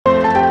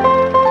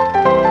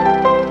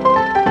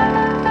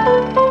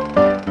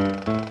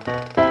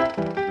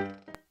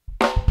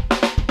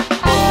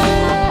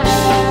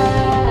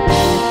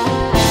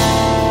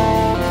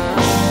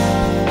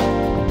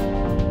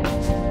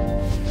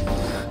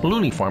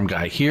Farm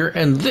Guy here,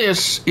 and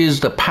this is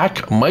the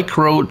Pack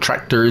Micro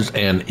Tractors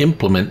and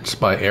Implements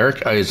by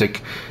Erik,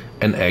 Isaac,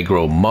 and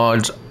Agro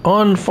Mods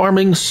on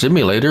Farming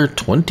Simulator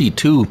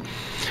 22.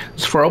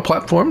 It's for all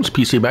platforms,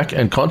 PC, Mac,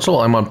 and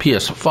console. I'm on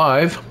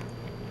PS5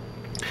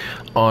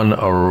 on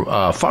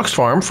a Fox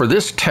Farm for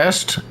this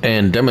test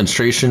and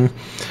demonstration.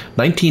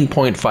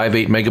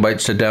 19.58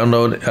 megabytes to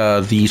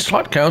download. The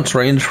slot counts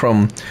range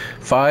from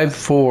 5,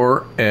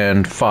 4,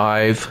 and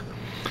 5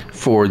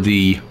 for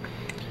the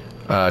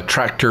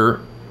tractor,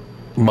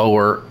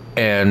 mower,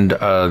 and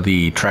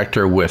the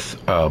tractor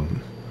with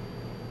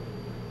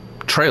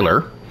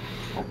trailer.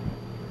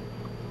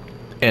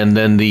 And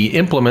then the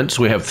implements,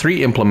 we have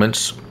 3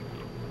 implements,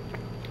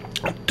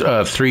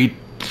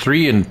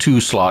 three and 2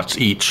 slots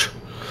each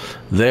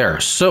there.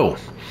 So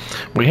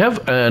we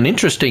have an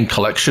interesting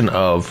collection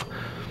of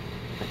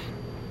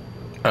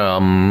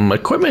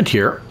equipment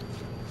here,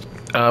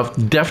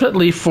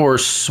 definitely for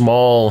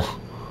small,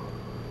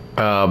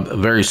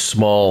 very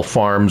small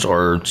farms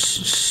or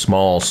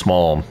small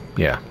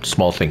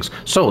things.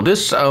 So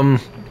this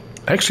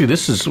actually,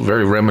 this is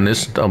very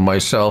reminiscent of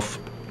myself.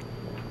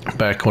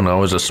 Back when I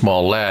was a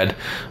small lad,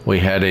 we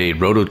had a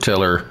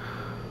rototiller,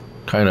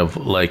 kind of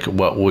like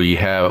what we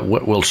have,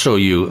 what we'll show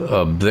you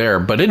there.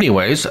 But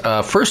anyways,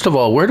 first of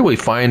all, where do we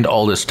find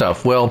all this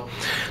stuff? Well,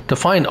 to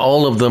find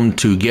all of them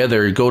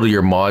together, go to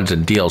your mods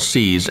and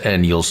DLCs,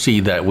 and you'll see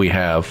that we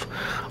have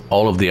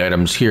all of the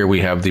items here.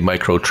 We have the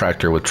micro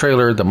tractor with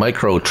trailer, the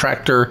micro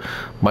tractor,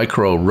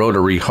 micro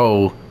rotary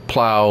hoe,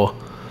 plow,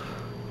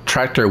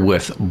 tractor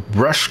with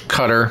brush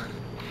cutter,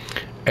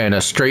 and a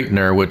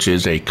straightener, which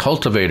is a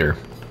cultivator.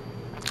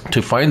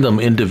 To find them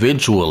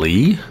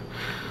individually,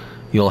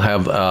 you'll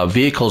have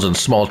vehicles and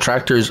small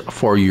tractors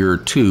for your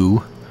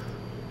 2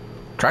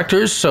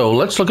 tractors. So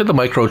let's look at the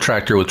micro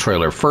tractor with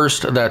trailer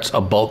first. That's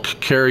a bulk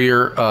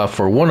carrier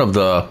for one of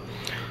the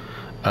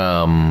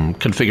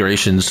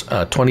configurations,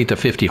 20 to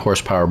 50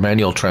 horsepower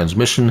manual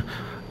transmission,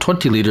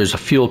 20 liters of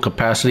fuel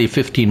capacity,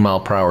 15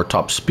 mile per hour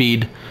top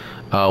speed,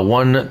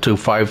 1 to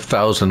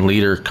 5,000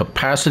 liter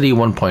capacity,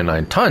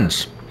 1.9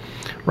 tons.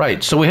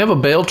 Right, so we have a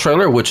bale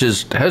trailer, which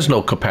has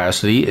no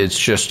capacity. It's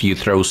just you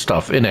throw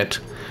stuff in it.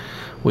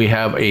 We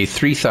have a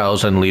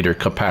 3,000 liter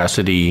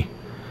capacity,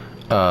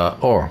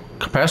 or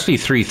capacity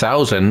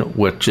 3,000,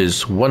 which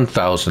is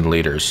 1,000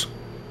 liters.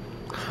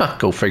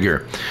 Go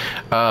figure.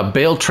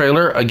 Bale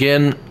trailer,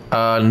 again,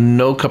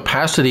 no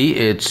capacity.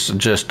 It's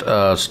just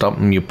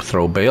something you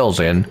throw bales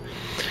in.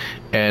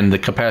 And the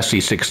capacity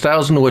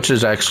 6,000, which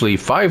is actually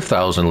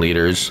 5,000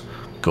 liters.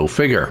 Go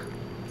figure.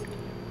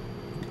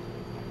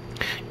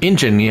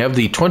 Engine, you have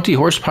the 20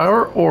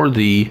 horsepower or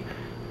the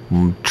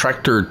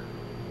tractor,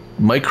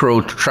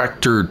 micro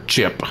tractor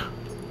chip,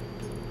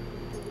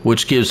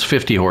 which gives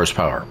 50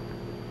 horsepower.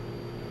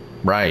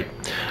 Right.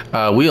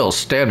 Wheels,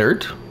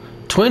 standard,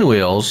 twin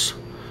wheels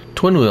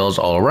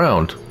all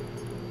around.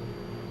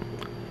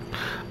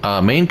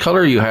 Main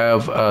color, you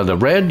have the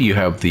red, you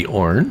have the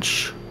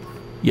orange,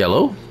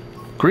 yellow,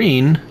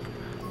 green,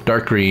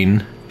 dark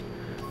green,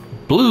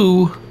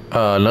 blue,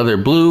 another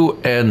blue,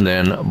 and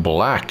then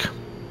black.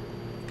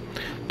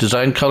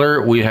 Design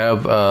color, we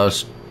have,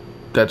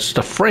 that's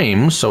the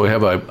frame, so we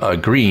have a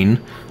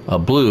green, a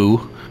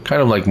blue,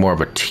 kind of like more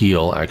of a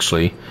teal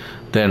actually,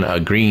 then a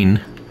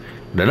green,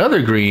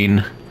 another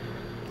green,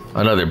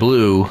 another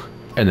blue,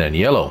 and then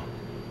yellow.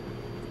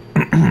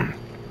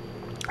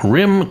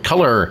 Rim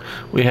color,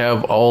 we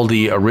have all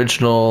the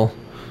original,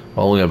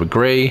 we have a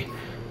gray,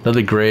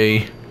 another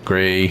gray,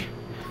 gray,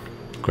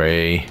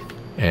 gray,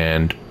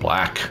 and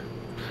black.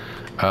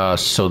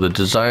 So the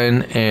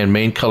design and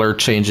main color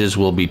changes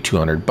will be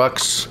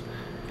 $200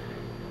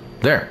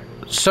 there.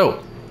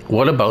 So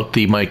what about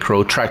the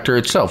micro tractor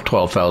itself?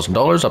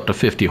 $12,000, up to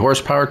 50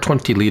 horsepower,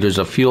 20 liters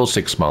of fuel,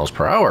 6 miles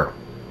per hour.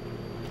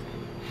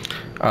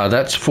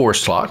 That's 4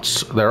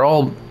 slots. They're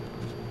all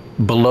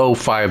below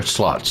 5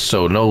 slots,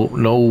 so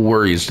no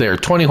worries there.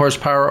 20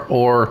 horsepower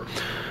or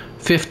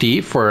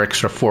 50 for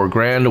extra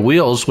 $4,000.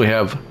 Wheels, we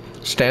have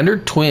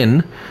standard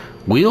twin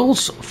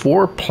wheels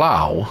for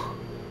plow,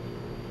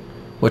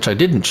 which I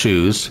didn't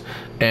choose,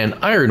 and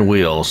iron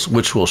wheels,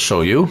 which we'll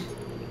show you.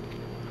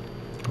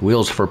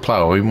 Wheels for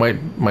plow, we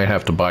might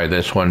have to buy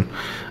this one.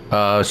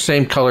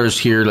 Same colors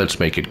here, let's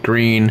make it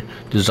green.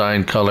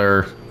 Design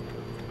color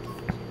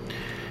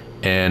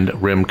and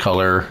rim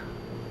color.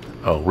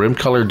 Oh, rim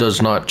color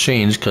does not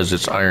change because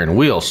it's iron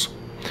wheels.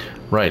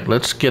 Right,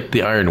 let's get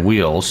the iron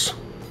wheels.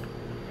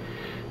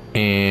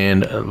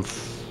 And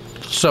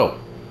so,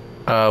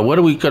 what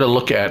are we going to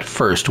look at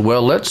first?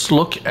 Well, let's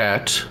look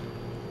at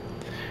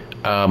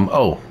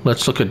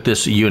let's look at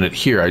this unit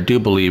here. I do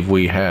believe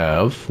we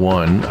have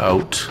one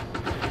out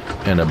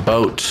and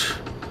about.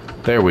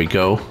 There we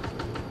go.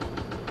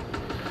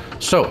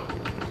 So,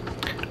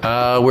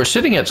 we're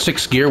sitting at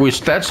 6 gear.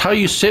 That's how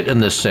you sit in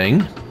this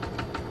thing.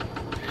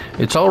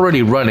 It's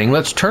already running.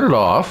 Let's turn it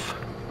off.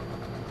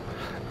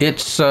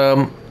 It's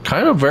kind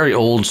of very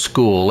old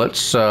school.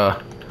 Let's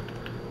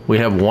we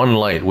have one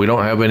light. We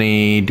don't have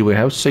any. Do we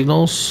have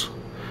signals?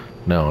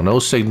 No, no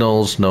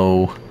signals,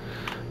 no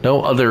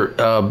no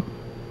other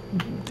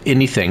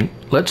anything.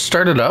 Let's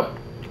start it up.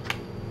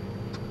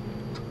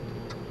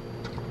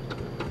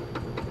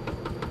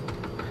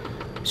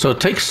 So it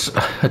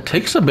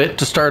takes a bit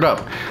to start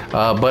up,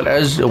 but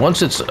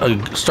once it's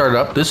started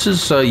up, this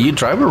is you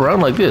drive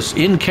around like this.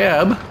 In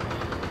cab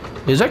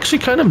is actually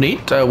kind of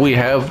neat. We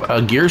have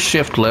a gear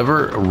shift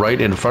lever right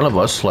in front of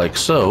us, like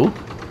so,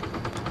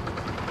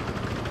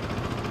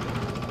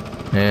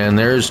 and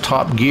there's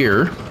top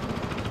gear.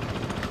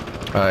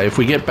 If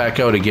we get back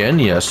out again,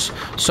 yes.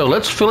 So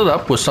let's fill it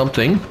up with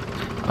something.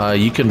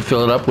 You can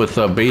fill it up with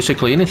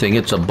basically anything.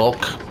 It's a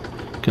bulk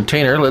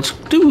container. Let's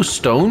do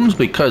stones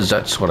because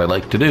that's what I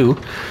like to do,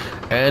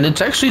 and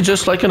it's actually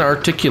just like an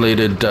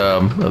articulated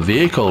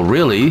vehicle,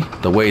 really,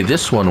 the way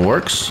this one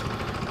works.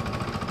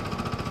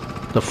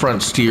 The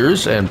front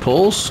steers and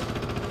pulls.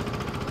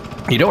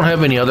 You don't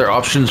have any other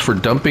options for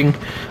dumping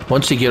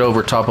once you get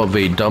over top of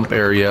a dump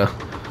area.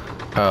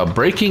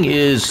 Braking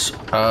is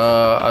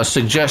a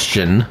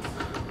suggestion,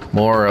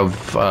 more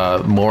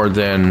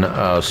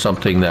than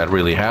something that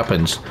really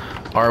happens.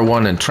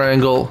 R1 and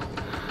triangle.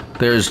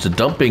 There's the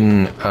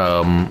dumping,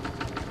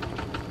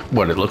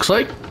 what it looks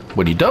like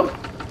when you dump.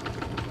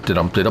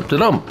 Da-dump, da-dump,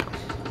 da-dump.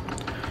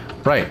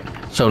 Right,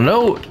 so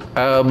no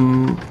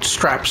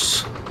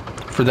straps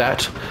for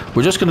that.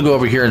 We're just going to go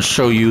over here and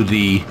show you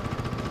the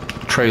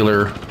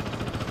trailer,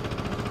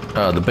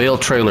 the bale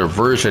trailer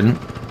version.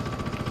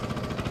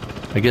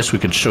 I guess we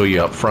could show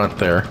you up front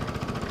there.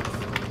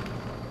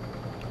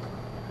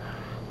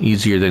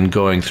 Easier than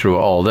going through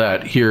all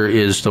that. Here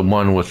is the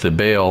one with the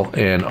bale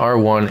and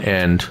R1,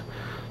 and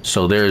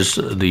so there's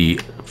the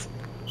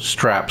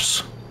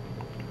straps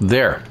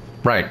there.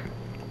 Right.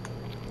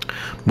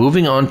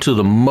 Moving on to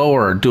the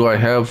mower. Do I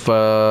have,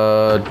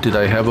 did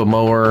I have a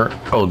mower?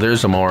 Oh,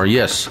 there's a mower,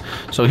 yes.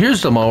 So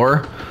here's the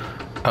mower.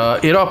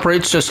 It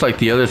operates just like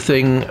the other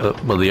thing,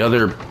 well, the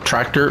other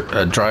tractor,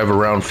 drive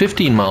around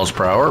 15 miles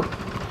per hour.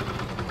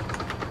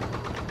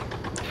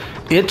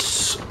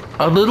 It's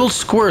a little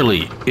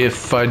squirrely,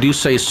 if I do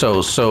say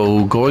so.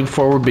 So going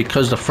forward,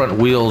 because the front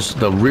wheels,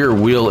 the rear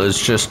wheel is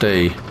just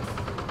a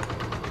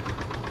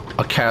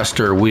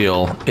caster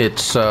wheel,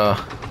 it's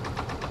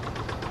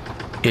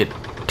it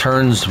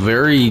turns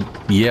very,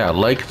 yeah,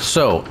 like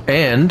so.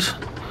 And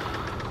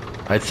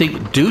I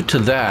think due to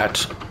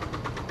that,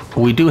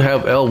 we do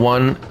have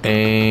L1,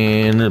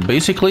 and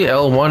basically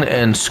L1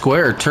 and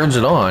square turns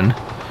it on,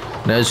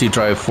 and as you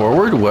drive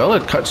forward, well,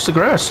 it cuts the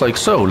grass like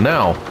so.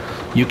 Now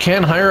you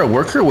can hire a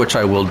worker, which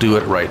I will do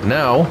it right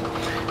now,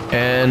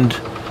 and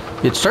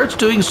it starts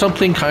doing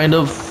something kind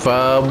of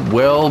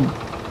well,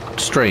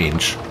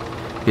 strange.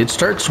 It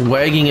starts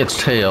wagging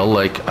its tail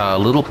like a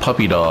little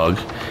puppy dog,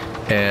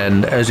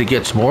 and as it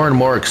gets more and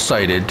more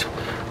excited,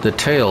 the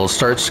tail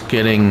starts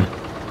getting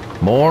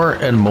more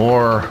and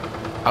more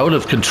out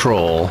of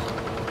control.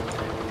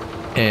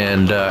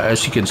 And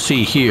as you can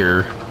see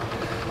here,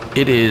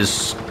 it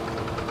is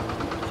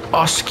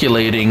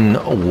oscillating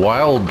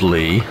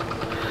wildly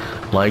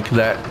like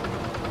that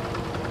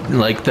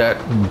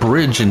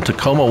bridge in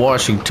Tacoma,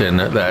 Washington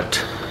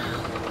that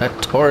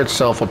tore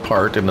itself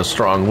apart in a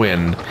strong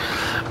wind.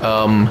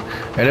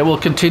 And it will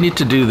continue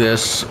to do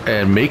this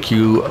and make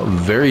you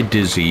very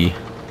dizzy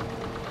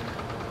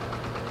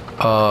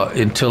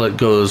until it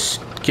does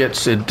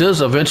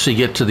eventually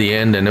get to the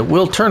end, and it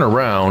will turn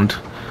around,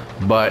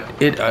 but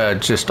it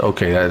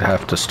okay, I'd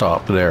have to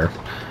stop there.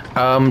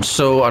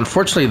 So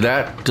unfortunately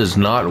that does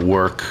not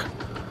work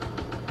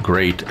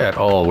great at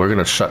all. We're going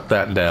to shut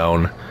that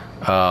down.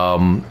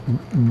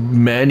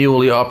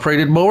 Manually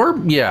operated mower,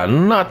 yeah,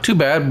 not too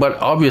bad, but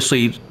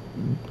obviously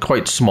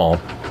quite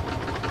small.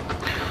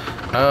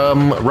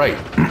 Right.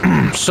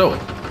 So,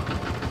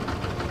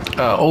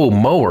 oh,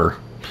 mower.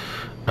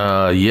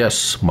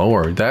 Yes,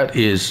 mower. That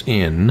is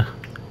in.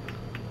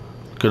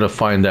 Gonna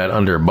find that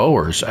under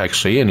mowers,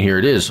 actually, and here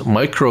it is.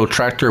 Micro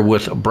tractor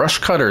with brush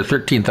cutter,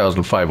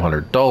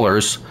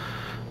 $13,500.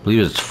 I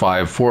believe it's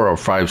 4 or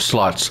 5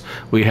 slots.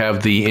 We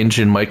have the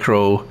engine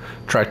micro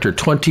tractor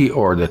 20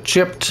 or the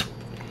chipped.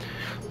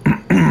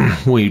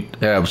 We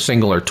have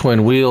single or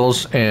twin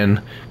wheels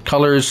and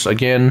colors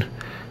again.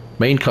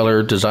 Main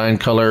color, design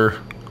color,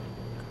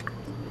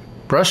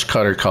 brush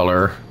cutter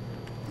color.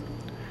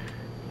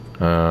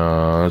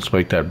 Let's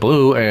make that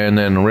blue, and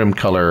then rim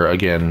color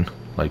again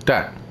like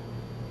that.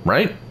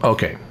 Right?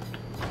 Okay.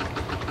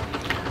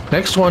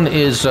 Next one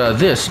is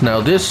this. Now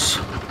this,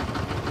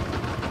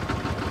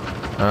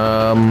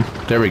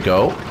 there we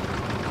go,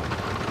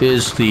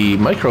 is the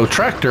micro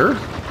tractor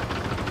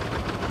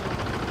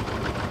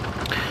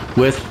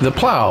with the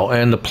plow,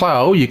 and the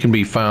plow I can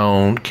be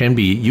found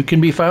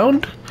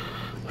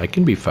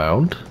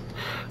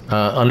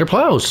under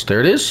plows. There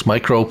it is,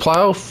 micro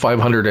plow,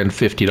 $550,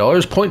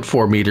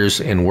 0.4 meters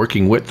in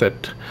working width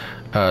at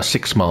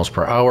 6 miles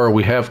per hour.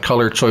 We have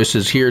color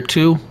choices here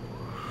too.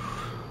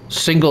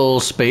 Single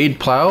spade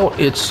plow,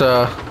 it's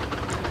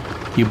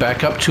you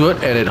back up to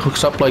it and it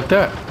hooks up like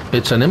that.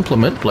 It's an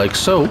implement like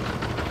so.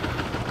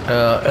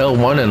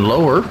 L1 and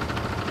lower.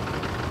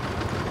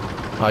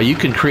 You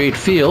can create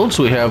fields.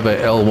 We have a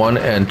L1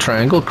 and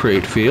triangle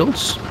create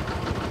fields.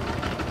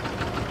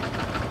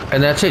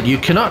 And that's it. You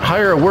cannot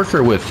hire a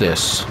worker with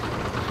this.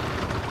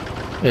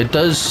 It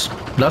does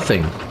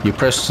nothing. You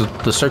press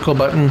the circle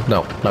button.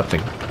 No,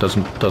 nothing.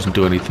 Doesn't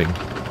do anything.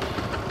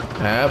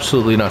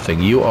 Absolutely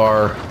nothing. You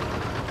are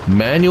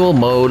manual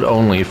mode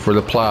only for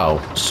the plow.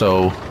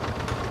 So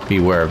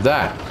beware of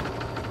that.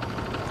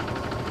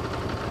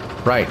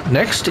 Right.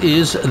 Next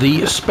is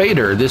the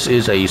spader. This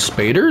is a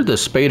spader. The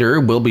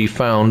spader will be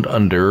found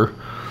under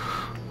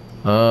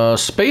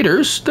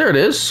spaders. There it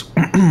is.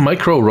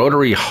 Micro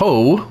rotary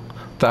hoe.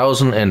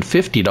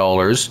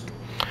 $1,050,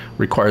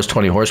 requires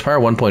 20 horsepower,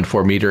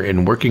 1.4 meter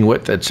in working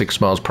width at 6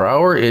 miles per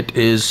hour. It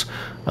is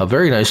a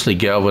very nicely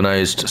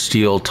galvanized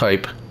steel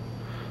type.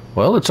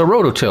 Well, it's a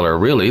rototiller,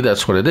 really.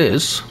 That's what it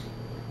is.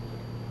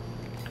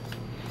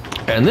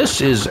 And this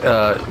is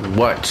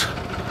what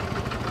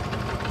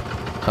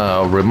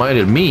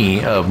reminded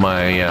me of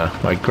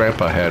my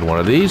grandpa had one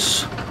of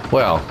these.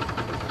 Well,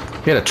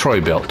 he had a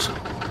Troy built,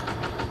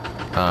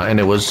 and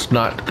it was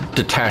not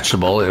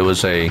detachable. It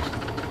was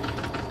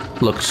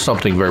looked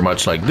something very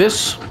much like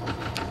this.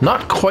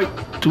 Not quite,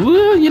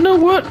 well, you know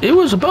what? It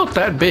was about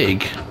that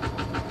big.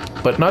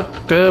 But not,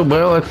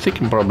 well, I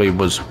think it probably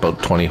was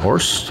about 20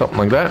 horse, something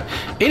like that.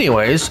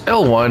 Anyways,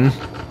 L1,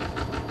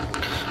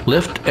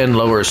 lift and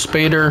lower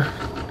spader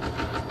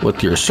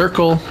with your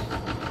circle.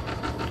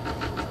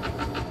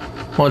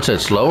 Once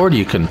it's lowered,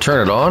 you can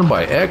turn it on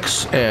by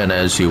X, and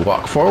as you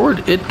walk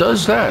forward, it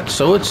does that.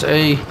 So it's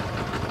a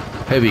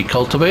heavy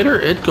cultivator.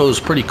 It goes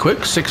pretty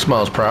quick, 6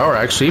 miles per hour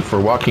actually. For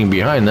walking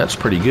behind, that's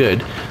pretty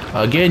good.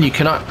 Again, you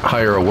cannot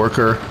hire a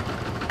worker.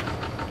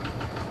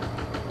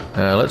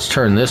 Let's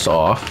turn this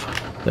off.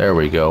 There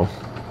we go.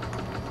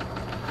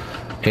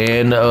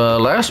 And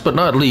last but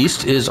not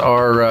least is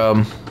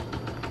our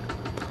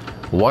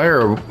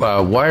wire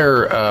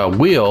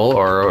wheel,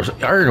 or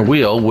iron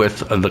wheel with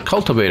the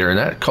cultivator, and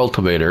that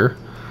cultivator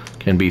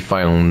can be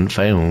found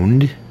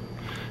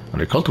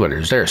under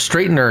cultivators. There,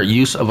 straightener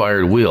use of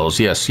iron wheels.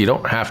 Yes, you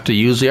don't have to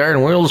use the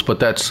iron wheels, but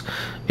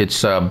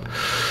it's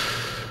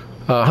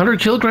 100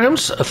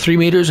 kilograms, 3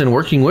 meters in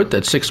working width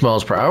at 6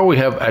 miles per hour. We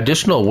have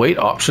additional weight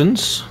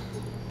options,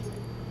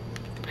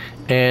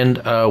 and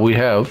we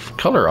have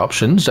color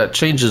options. That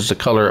changes the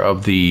color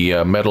of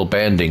the metal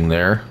banding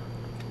there,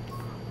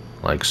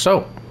 like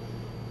so.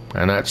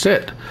 And that's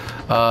it.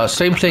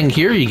 Same thing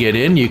here. You get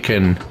in, you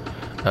can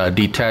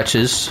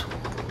detaches,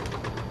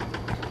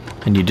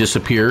 and you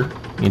disappear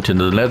into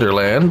the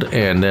netherland,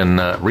 and then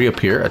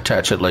reappear,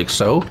 attach it like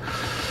so.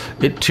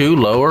 It too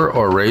lower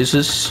or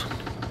raises.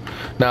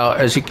 Now,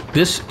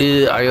 this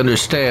is, I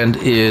understand,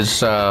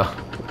 is the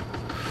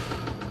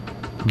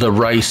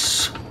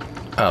rice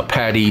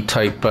paddy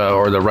type,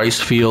 or the rice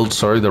field.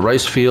 Sorry, the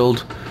rice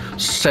field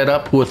set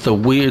up with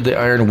the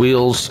iron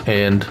wheels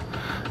and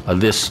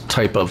this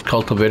type of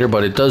cultivator,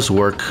 but it does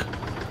work.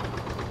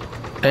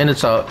 And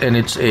it's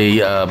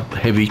a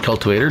heavy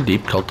cultivator,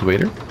 deep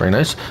cultivator. Very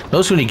nice.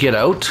 Notice when you get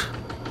out,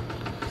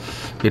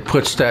 it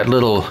puts that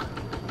little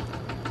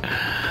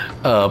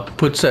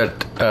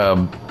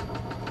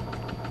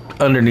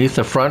underneath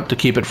the front to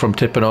keep it from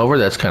tipping over.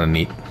 That's kind of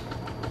neat.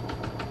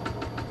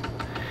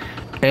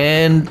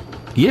 And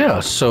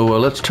yeah, so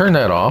let's turn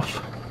that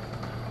off,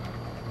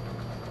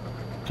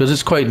 because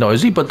it's quite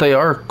noisy, but they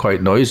are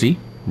quite noisy,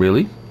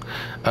 really.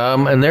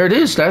 And there it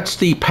is. That's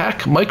the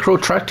Pack Micro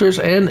Tractors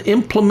and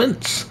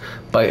Implements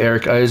by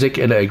Erik, Isaac,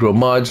 and Agro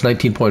Mods.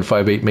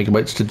 19.58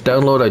 megabytes to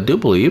download. I do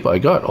believe I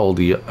got all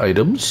the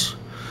items.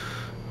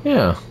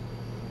 Yeah.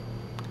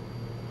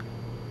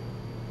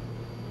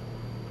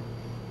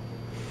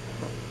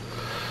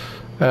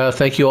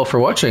 Thank you all for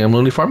watching. I'm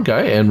Lonely Farm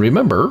Guy, and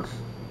remember,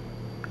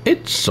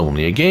 it's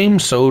only a game,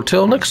 so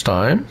till next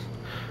time,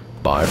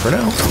 bye for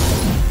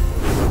now.